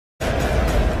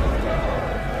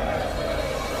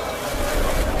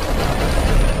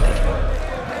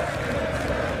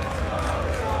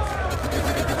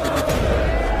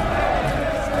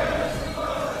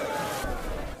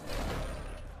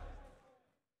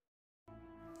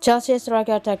Chelsea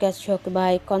striker targets shocked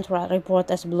by contract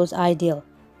report as Blues ideal.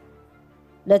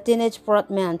 The teenage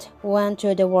frontman who went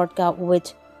to the World Cup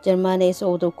with Germany's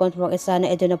auto contract is signed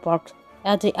at Edina Park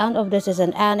at the end of the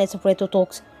season and is free to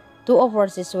talk to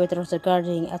overseas suitors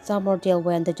regarding a summer deal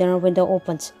when the January window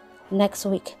opens next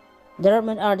week.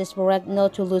 Dortmund are desperate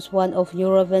not to lose one of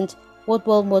European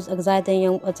football's most exciting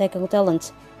young attacking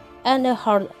talents and a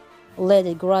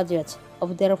hard-leaded graduate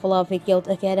of their Flavic Youth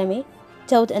Academy,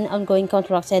 thought an ongoing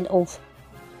contract send-off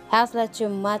has led to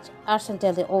much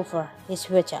uncertainty over his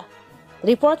future.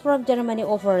 Report from Germany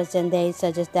over recent days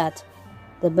suggest that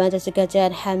the Bundesliga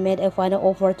giant had made a final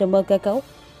offer to Monaco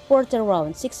worth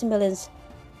around €6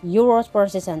 million per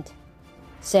season,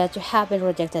 said to have been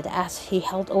rejected as he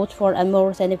held out for a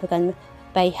more significant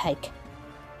pay hike.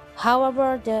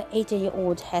 However, the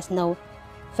 80-year-old has now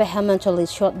vehemently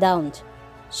shut down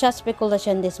such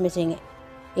speculation, dismissing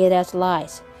it as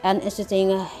lies and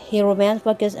insisting he remains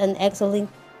focused on excelling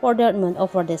for Dortmund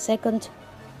over the second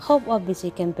half of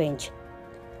BC campaign.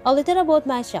 A little about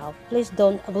myself, please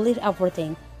don't believe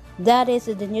everything that is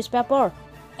in the newspaper.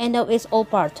 I know it's all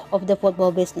part of the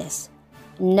football business.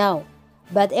 No,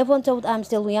 but even though I'm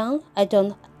still young, I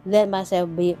don't let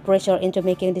myself be pressured into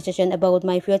making decisions about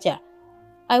my future.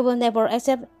 I will never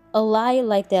accept a lie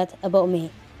like that about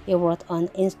me, he wrote on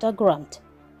Instagram.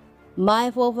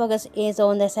 My full focus is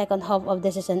on the second half of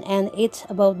the season and it's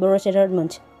about Borussia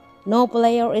Dortmund. No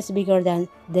player is bigger than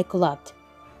the club.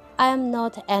 I am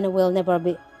not and will never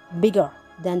be bigger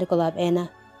than the club, and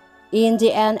in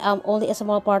the end I'm only a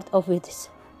small part of it.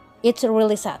 It's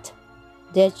really sad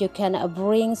that you can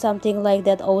bring something like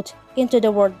that out into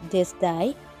the world this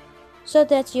day, so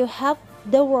that you have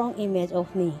the wrong image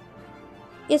of me.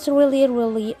 It's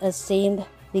really a shame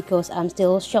because I'm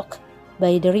still shocked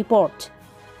by the report.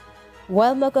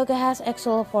 While Moukoko has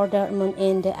excelled for Dortmund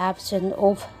in the absence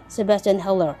of Sebastian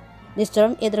Haller, this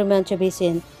term it remains to be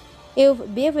seen if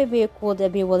BVB could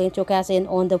be willing to cash in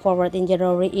on the forward in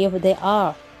January if they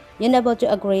are unable to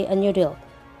agree a new deal.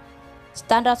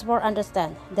 Standard Sport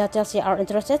understand that Chelsea are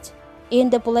interested in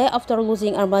the play after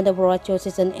losing Armando Broja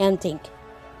season-ending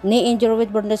knee injury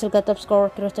with Bundesliga top scorer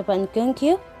Christopher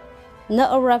Nkunku,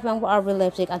 not arriving for RB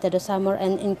Leipzig until the summer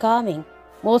and incoming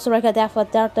most striker David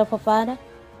Darto Fofana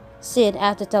seen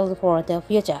as the talent for the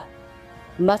future.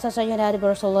 Manchester United,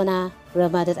 Barcelona, Real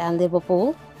Madrid and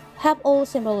Liverpool have all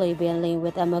similarly been linked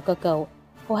with Moukoko,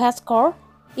 who has scored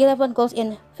 11 goals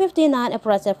in 59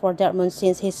 appearances for Dortmund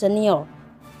since his senior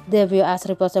debut as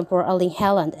replacement for Erling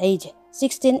Haaland, aged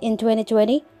 16 in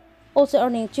 2020, also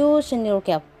earning 2 senior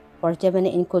caps for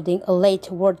Germany including a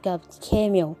late World Cup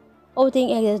cameo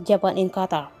outing against Japan in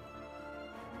Qatar.